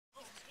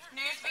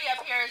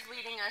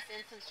leading us in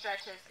some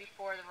stretches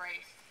before the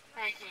race.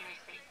 Thank you,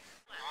 Nikki.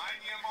 On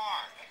your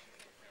mark.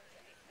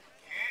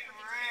 Get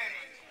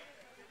ready.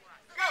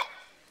 Go!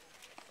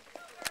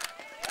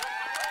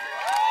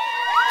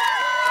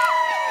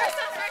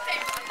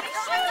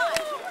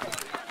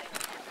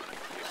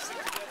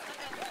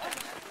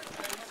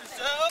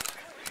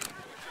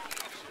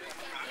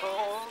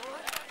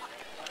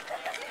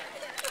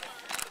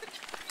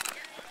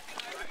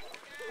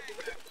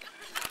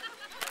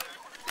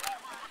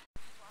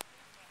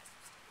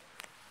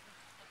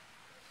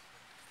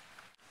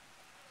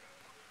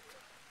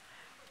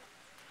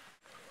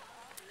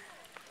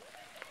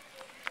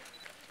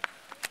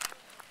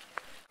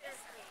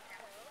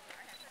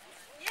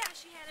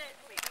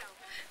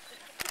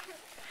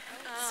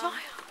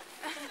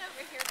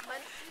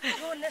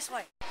 Going this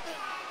way. Do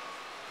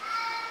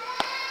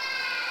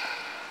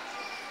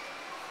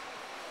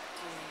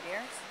you need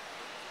ears?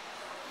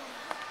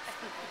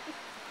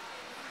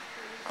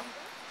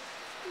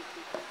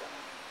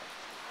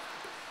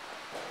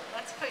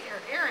 Let's put your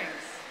earrings.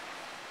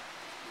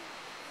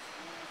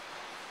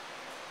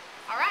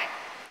 All right.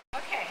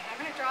 Okay, I'm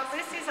going to draw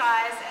Lucy's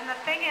eyes, and the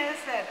thing is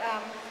that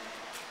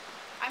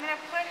I'm going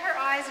to put her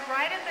eyes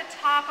right at the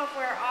top of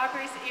where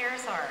Aubrey's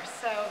ears are.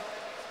 So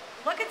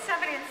look at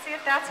somebody and see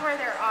if that's where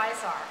their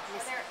eyes are.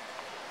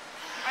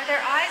 Are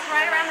their eyes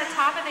right around the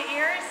top of the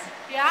ears?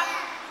 Yeah?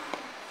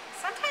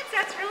 Sometimes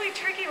that's really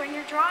tricky when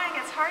you're drawing.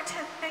 It's hard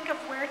to think of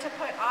where to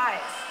put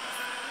eyes.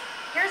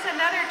 Here's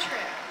another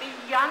trick. The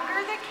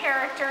younger the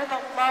character,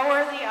 the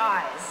lower the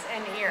eyes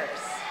and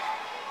ears.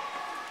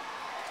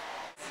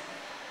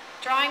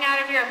 Drawing out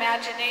of your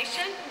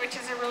imagination, which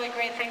is a really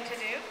great thing to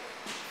do.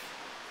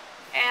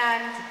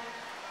 And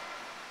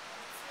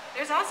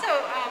there's also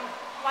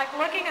like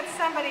looking at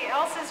somebody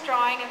else's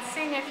drawing and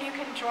seeing if you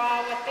can draw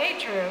what they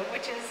drew,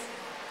 which is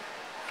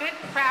good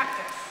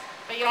practice.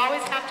 But you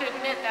always have to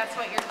admit that's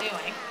what you're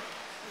doing.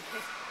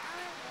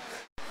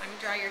 Let me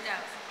draw your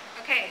nose.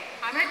 Okay,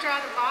 I'm going to draw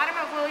the bottom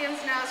of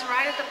William's nose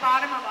right at the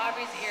bottom of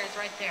Aubrey's ears,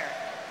 right there.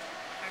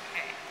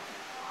 Okay,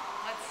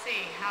 let's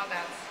see how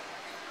that's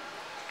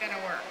going to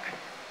work.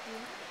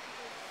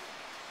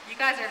 You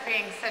guys are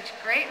being such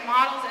great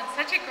models and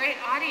such a great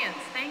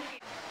audience. Thank you.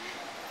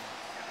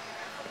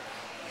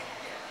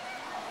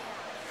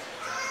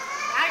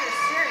 Now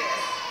you're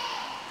serious.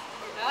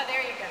 Oh,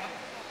 there you go.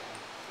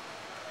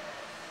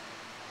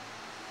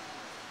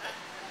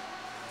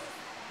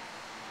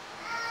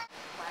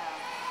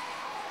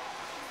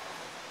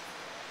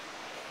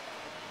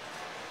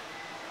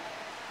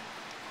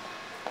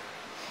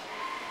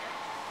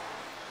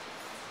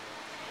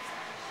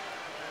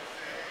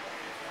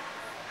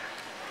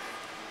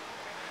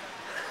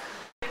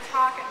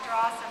 Talk and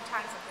draw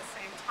sometimes at the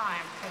same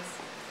time because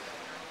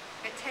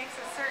it takes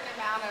a certain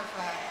amount of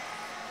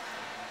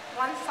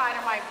one side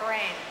of my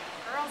brain.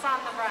 Girls on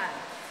the run.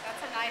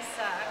 That's a nice,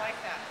 I like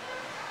that.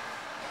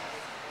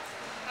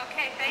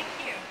 Okay, thank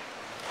you.